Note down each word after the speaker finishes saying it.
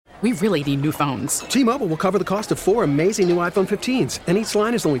We really need new phones. T-Mobile will cover the cost of 4 amazing new iPhone 15s, and each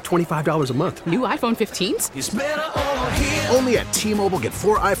line is only $25 a month. New iPhone 15s? It's better over here. Only at T-Mobile, get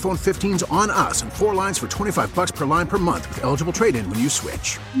 4 iPhone 15s on us and 4 lines for $25 per line per month with eligible trade-in when you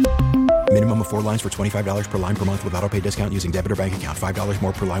switch. Minimum of 4 lines for $25 per line per month with autopay discount using debit or bank account. $5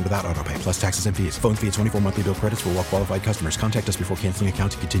 more per line without autopay, plus taxes and fees. Phone fee at 24 monthly bill credits for well-qualified customers. Contact us before canceling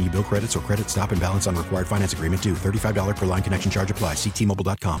account to continue bill credits or credit stop and balance on required finance agreement due. $35 per line connection charge applies. See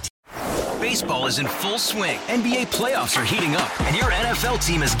T-Mobile.com. Baseball is in full swing. NBA playoffs are heating up, and your NFL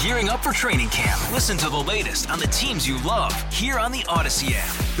team is gearing up for training camp. Listen to the latest on the teams you love here on the Odyssey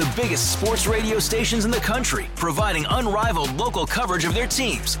app. The biggest sports radio stations in the country, providing unrivaled local coverage of their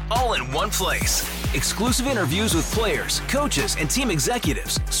teams, all in one place. Exclusive interviews with players, coaches, and team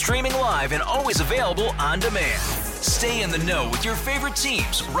executives, streaming live and always available on demand. Stay in the know with your favorite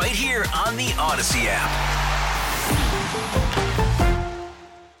teams right here on the Odyssey app.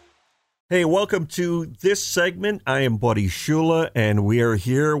 Hey, welcome to this segment. I am Buddy Shula, and we are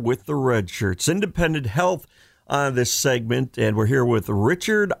here with the Red Shirts. Independent Health on this segment, and we're here with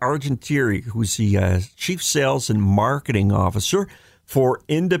Richard Argentieri, who's the Chief Sales and Marketing Officer for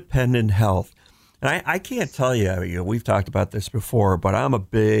Independent Health. And I can't tell you, we've talked about this before, but I'm a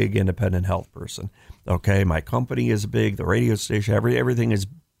big independent health person. Okay, my company is big, the radio station, everything is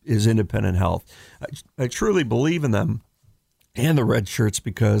independent health. I truly believe in them and the Red Shirts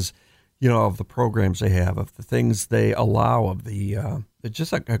because of the programs they have, of the things they allow, of they're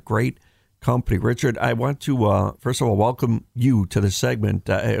just a great company. Richard, I want to, first of all, welcome you to the segment.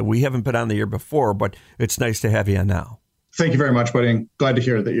 We haven't been on the air before, but it's nice to have you on now. Thank you very much, buddy. Glad to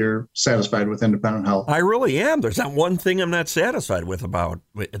hear that you're satisfied with Independent Health. I really am. There's not one thing I'm not satisfied with about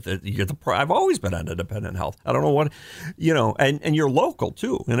I've always been on Independent Health. I don't know what, and you're local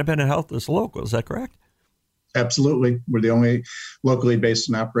too. Independent Health is local. Is that correct? Absolutely. We're the only locally based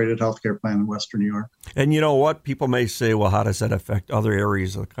and operated healthcare plan in Western New York. And you know what? People may say, well, how does that affect other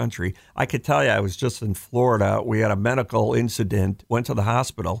areas of the country? I could tell you, I was just in Florida. We had a medical incident, went to the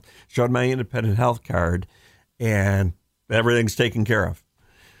hospital, showed my independent health card, and everything's taken care of.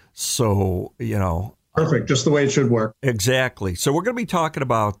 So, Perfect. Just the way it should work. Exactly. So we're going to be talking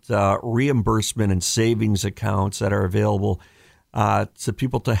about reimbursement and savings accounts that are available to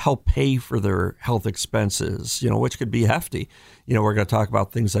people to help pay for their health expenses, which could be hefty. We're going to talk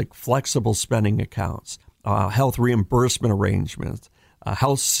about things like flexible spending accounts, health reimbursement arrangements,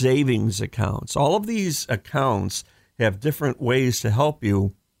 health savings accounts. All of these accounts have different ways to help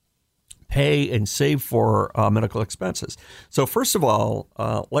you pay and save for medical expenses. So first of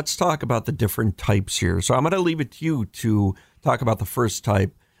all, let's talk about the different types here. So I'm going to leave it to you to talk about the first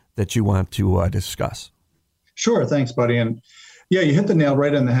type that you want to discuss. Sure. Thanks, buddy. And yeah, you hit the nail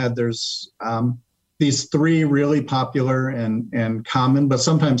right on the head. There's these 3 really popular and common, but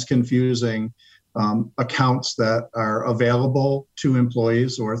sometimes confusing accounts that are available to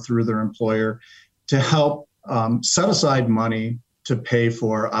employees or through their employer to help set aside money to pay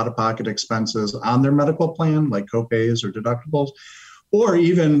for out-of-pocket expenses on their medical plan, like copays or deductibles, or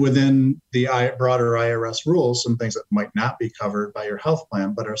even within the broader IRS rules, some things that might not be covered by your health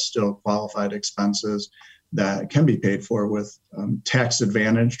plan, but are still qualified expenses that can be paid for with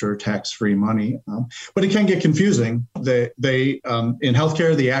tax-advantaged or tax-free money. But it can get confusing. They in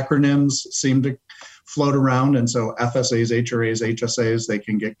healthcare, the acronyms seem to float around. And so FSAs, HRAs, HSAs, they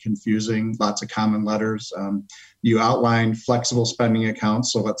can get confusing, lots of common letters. You outlined flexible spending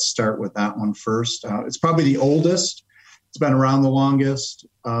accounts. So let's start with that one first. It's probably the oldest. It's been around the longest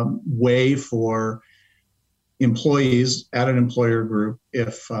way for employees at an employer group,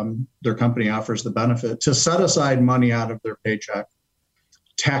 if their company offers the benefit, to set aside money out of their paycheck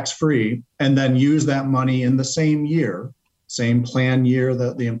tax-free and then use that money in the same year, same plan year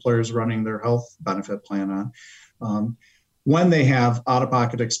that the employer is running their health benefit plan on, when they have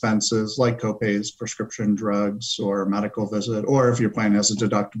out-of-pocket expenses like copays, prescription drugs, or medical visit, or if your plan has a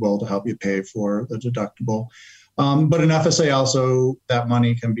deductible to help you pay for the deductible. But in FSA also, that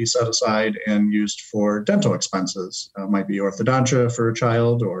money can be set aside and used for dental expenses. Might be orthodontia for a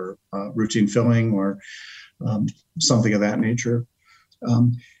child, or routine filling, or something of that nature.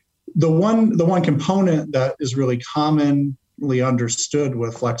 The one component that is really commonly understood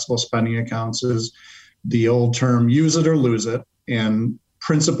with flexible spending accounts is the old term, use it or lose it. And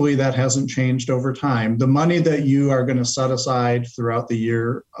principally, that hasn't changed over time. The money that you are going to set aside throughout the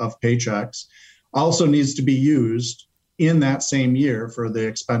year of paychecks also needs to be used in that same year for the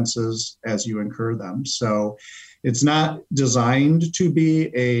expenses as you incur them. So it's not designed to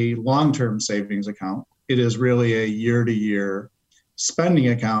be a long-term savings account. It is really a year-to-year spending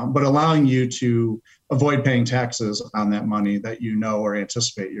account, but allowing you to avoid paying taxes on that money that you know or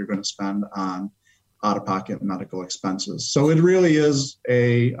anticipate you're going to spend on out-of-pocket medical expenses. So it really is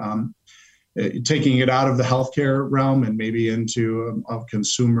taking it out of the healthcare realm and maybe into a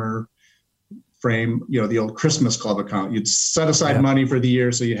consumer frame, the old Christmas club account. You'd set aside money for the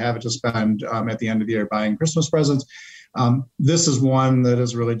year so you have it to spend at the end of the year buying Christmas presents. This is one that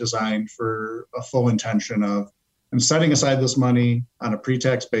is really designed for a full intention of, I'm setting aside this money on a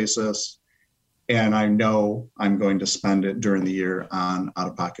pre-tax basis, and I know I'm going to spend it during the year on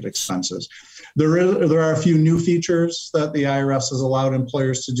out-of-pocket expenses. There are a few new features that the IRS has allowed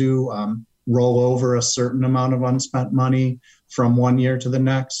employers to do. Roll over a certain amount of unspent money from one year to the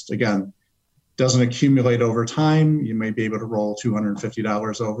next. Again, doesn't accumulate over time. You may be able to roll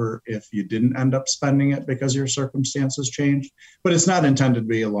 $250 over if you didn't end up spending it because your circumstances changed, but it's not intended to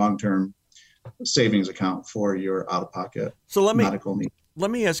be a long-term savings account for your out-of-pocket medical needs. Let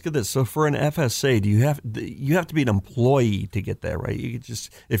me ask you this. So for an FSA, you have to be an employee to get that, right? You could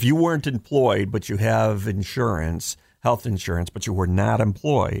just, if you weren't employed, but you have insurance, health insurance, but you were not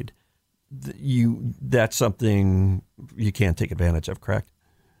employed, that's something you can't take advantage of, correct?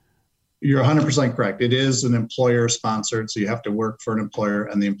 You're 100% correct. It is an employer sponsored, so you have to work for an employer,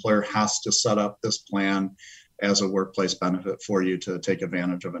 and the employer has to set up this plan as a workplace benefit for you to take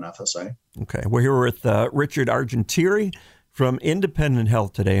advantage of an FSA. Okay. We're here with Richard Argentieri from Independent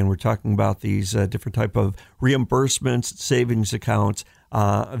Health today, and we're talking about these different type of reimbursements, savings accounts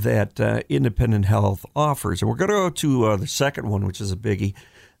that Independent Health offers. And we're going to go to the second one, which is a biggie.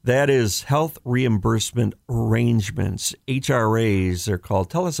 That is health reimbursement arrangements, HRAs, they're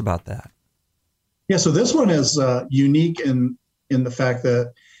called. Tell us about that. Yeah, so this one is unique in the fact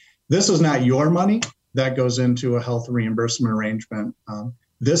that this is not your money that goes into a health reimbursement arrangement.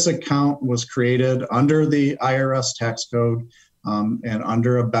 This account was created under the IRS tax code and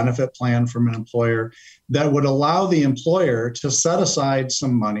under a benefit plan from an employer that would allow the employer to set aside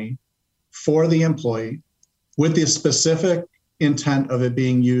some money for the employee with the specific intent of it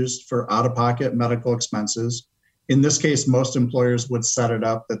being used for out-of-pocket medical expenses. In this case, most employers would set it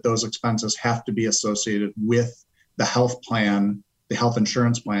up that those expenses have to be associated with the health plan, the health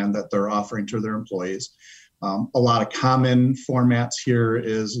insurance plan that they're offering to their employees. A lot of common formats here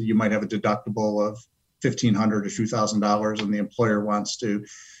is you might have a deductible of $1,500 to $2,000, and the employer wants to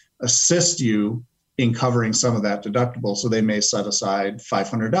assist you in covering some of that deductible. So they may set aside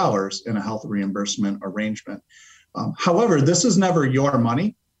 $500 in a health reimbursement arrangement. However, this is never your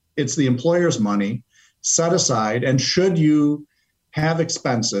money. It's the employer's money set aside. And should you have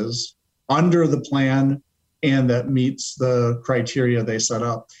expenses under the plan and that meets the criteria they set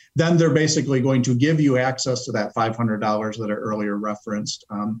up, then they're basically going to give you access to that $500 that I earlier referenced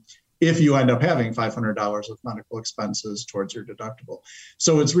if you end up having $500 of medical expenses towards your deductible.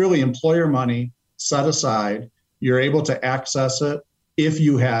 So it's really employer money set aside. You're able to access it if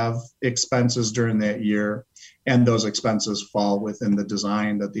you have expenses during that year, and those expenses fall within the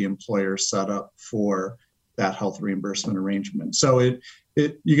design that the employer set up for that health reimbursement arrangement. So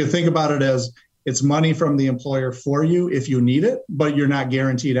you can think about it as it's money from the employer for you if you need it, but you're not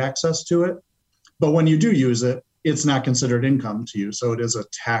guaranteed access to it. But when you do use it, it's not considered income to you. So it is a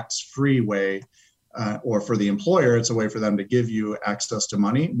tax-free way, or for the employer, it's a way for them to give you access to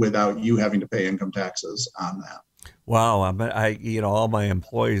money without you having to pay income taxes on that. Wow, all my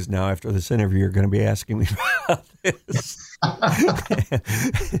employees now after this interview are going to be asking me about this.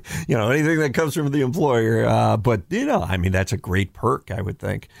 Anything that comes from the employer. But that's a great perk, I would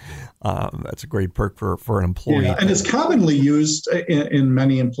think. That's a great perk for an employee. Yeah, and it's commonly used in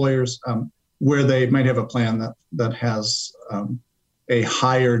many employers where they might have a plan that has a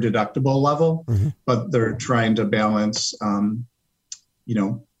higher deductible level, but they're trying to balance,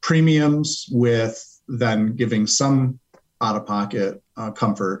 premiums with then giving some out-of-pocket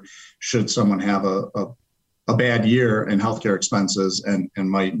comfort should someone have a bad year in healthcare expenses and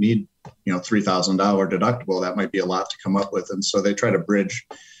might need, $3,000 deductible. That might be a lot to come up with. And so they try to bridge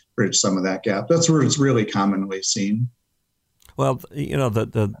some of that gap. That's where it's really commonly seen. Well,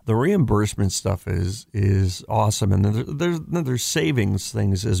 the reimbursement stuff is awesome. And there's savings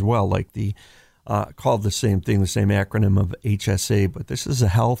things as well, like the called the same thing, the same acronym of HSA, but this is a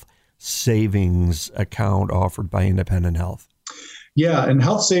health savings account offered by Independent Health. Yeah, and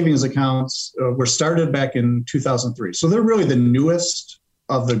health savings accounts were started back in 2003. So they're really the newest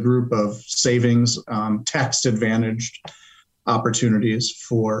of the group of savings, tax-advantaged opportunities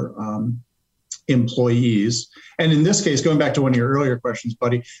for employees. And in this case, going back to one of your earlier questions,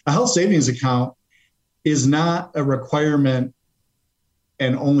 buddy, a health savings account is not a requirement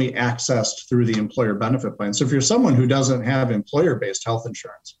and only accessed through the employer benefit plan. So if you're someone who doesn't have employer-based health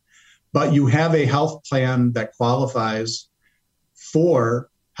insurance, but you have a health plan that qualifies for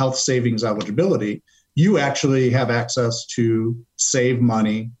health savings eligibility, you actually have access to save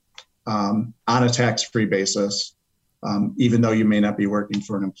money on a tax-free basis, even though you may not be working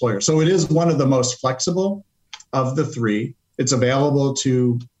for an employer. So it is one of the most flexible of the three. It's available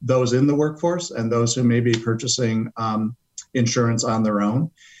to those in the workforce and those who may be purchasing insurance on their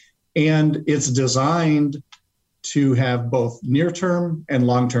own. And it's designed to have both near-term and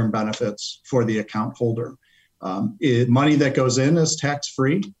long-term benefits for the account holder. Money that goes in is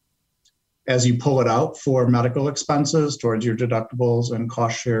tax-free. As you pull it out for medical expenses towards your deductibles and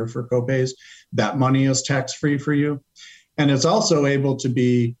cost share for copays, that money is tax-free for you. And it's also able to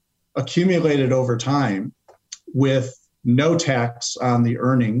be accumulated over time with no tax on the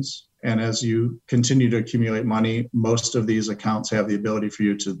earnings. And as you continue to accumulate money, most of these accounts have the ability for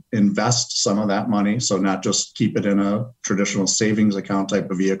you to invest some of that money. So not just keep it in a traditional savings account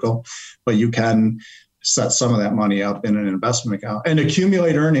type of vehicle, but you can set some of that money up in an investment account and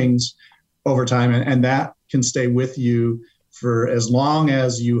accumulate earnings over time. And that can stay with you for as long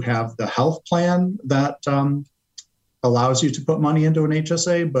as you have the health plan that allows you to put money into an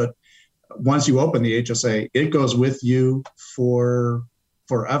HSA. But once you open the HSA, it goes with you for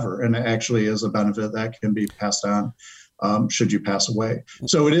forever. And it actually is a benefit that can be passed on should you pass away.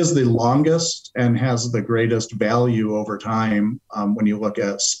 So it is the longest and has the greatest value over time when you look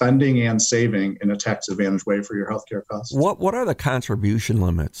at spending and saving in a tax advantage way for your healthcare costs. What are the contribution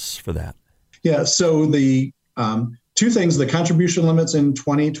limits for that? Yeah, so the two things, the contribution limits in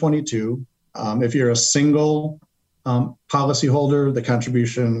 2022, if you're a single policyholder, the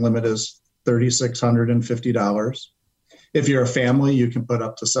contribution limit is $3,650. If you're a family, you can put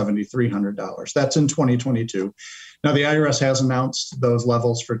up to $7,300. That's in 2022. Now, the IRS has announced those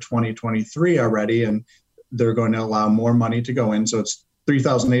levels for 2023 already, and they're going to allow more money to go in. So it's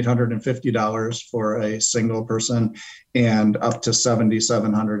 $3,850 for a single person and up to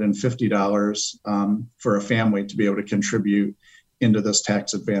 $7,750 for a family to be able to contribute into this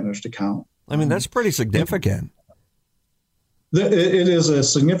tax-advantaged account. I mean, that's pretty significant. It is a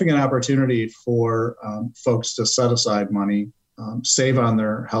significant opportunity for folks to set aside money, save on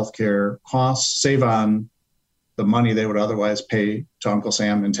their healthcare costs, save on the money they would otherwise pay to Uncle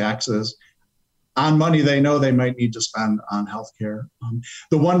Sam in taxes, on money they know they might need to spend on healthcare.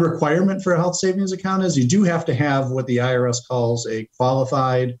 The one requirement for a health savings account is you do have to have what the IRS calls a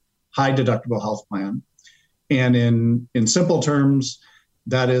qualified high deductible health plan. And in simple terms,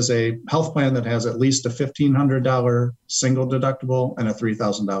 that is a health plan that has at least a $1,500 single deductible and a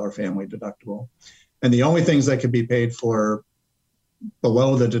 $3,000 family deductible. And the only things that can be paid for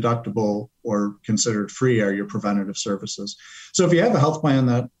below the deductible or considered free are your preventative services. So if you have a health plan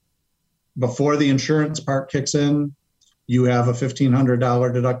that before the insurance part kicks in, you have a $1,500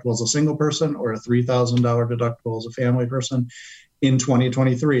 deductible as a single person or a $3,000 deductible as a family person in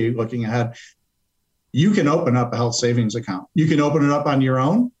 2023, looking ahead, you can open up a health savings account. You can open it up on your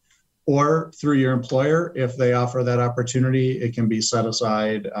own or through your employer. If they offer that opportunity, it can be set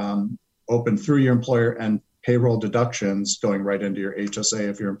aside, open through your employer, and payroll deductions going right into your HSA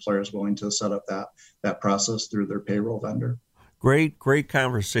if your employer is willing to set up that process through their payroll vendor. Great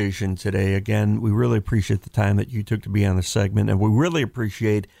conversation today. Again, we really appreciate the time that you took to be on the segment, and we really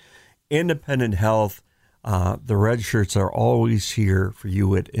appreciate Independent Health. The red shirts are always here for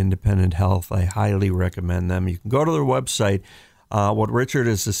you at Independent Health. I highly recommend them. You can go to their website. What Richard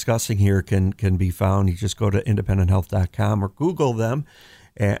is discussing here can be found. You just go to independenthealth.com or Google them,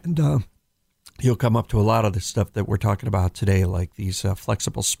 and you'll come up to a lot of the stuff that we're talking about today, like these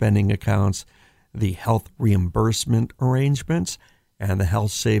flexible spending accounts, the health reimbursement arrangements, and the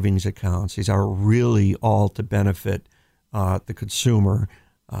health savings accounts. These are really all to benefit the consumer,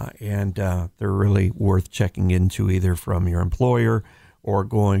 and they're really worth checking into either from your employer or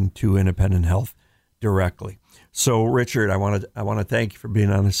going to Independent Health directly. So, Richard, I want to thank you for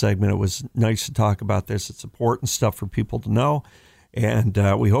being on the segment. It was nice to talk about this. It's important stuff for people to know, and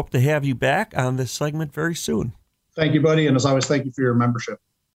we hope to have you back on this segment very soon. Thank you, buddy, and as always, thank you for your membership.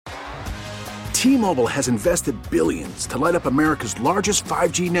 T-Mobile has invested billions to light up America's largest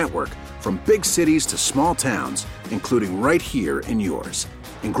 5G network, from big cities to small towns, including right here in yours.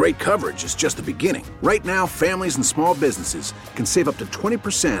 And great coverage is just the beginning. Right now, families and small businesses can save up to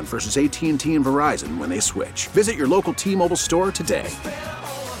 20% versus AT&T and Verizon when they switch. Visit your local T-Mobile store today.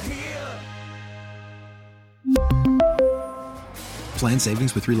 Plan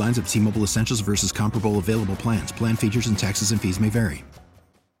savings with 3 lines of T-Mobile Essentials versus comparable available plans. Plan features and taxes and fees may vary.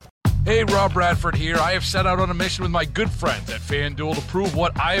 Hey, Rob Bradford here. I have set out on a mission with my good friends at FanDuel to prove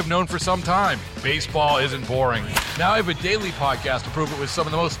what I have known for some time. Baseball isn't boring. Now I have a daily podcast to prove it with some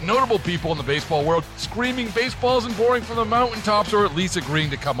of the most notable people in the baseball world, screaming baseball isn't boring from the mountaintops, or at least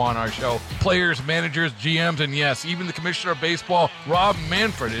agreeing to come on our show. Players, managers, GMs, and yes, even the commissioner of baseball, Rob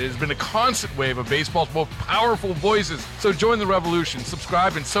Manfred. It has been a constant wave of baseball's most powerful voices. So join the revolution.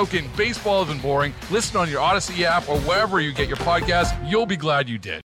 Subscribe and soak in Baseball Isn't Boring. Listen on your Odyssey app or wherever you get your podcasts. You'll be glad you did.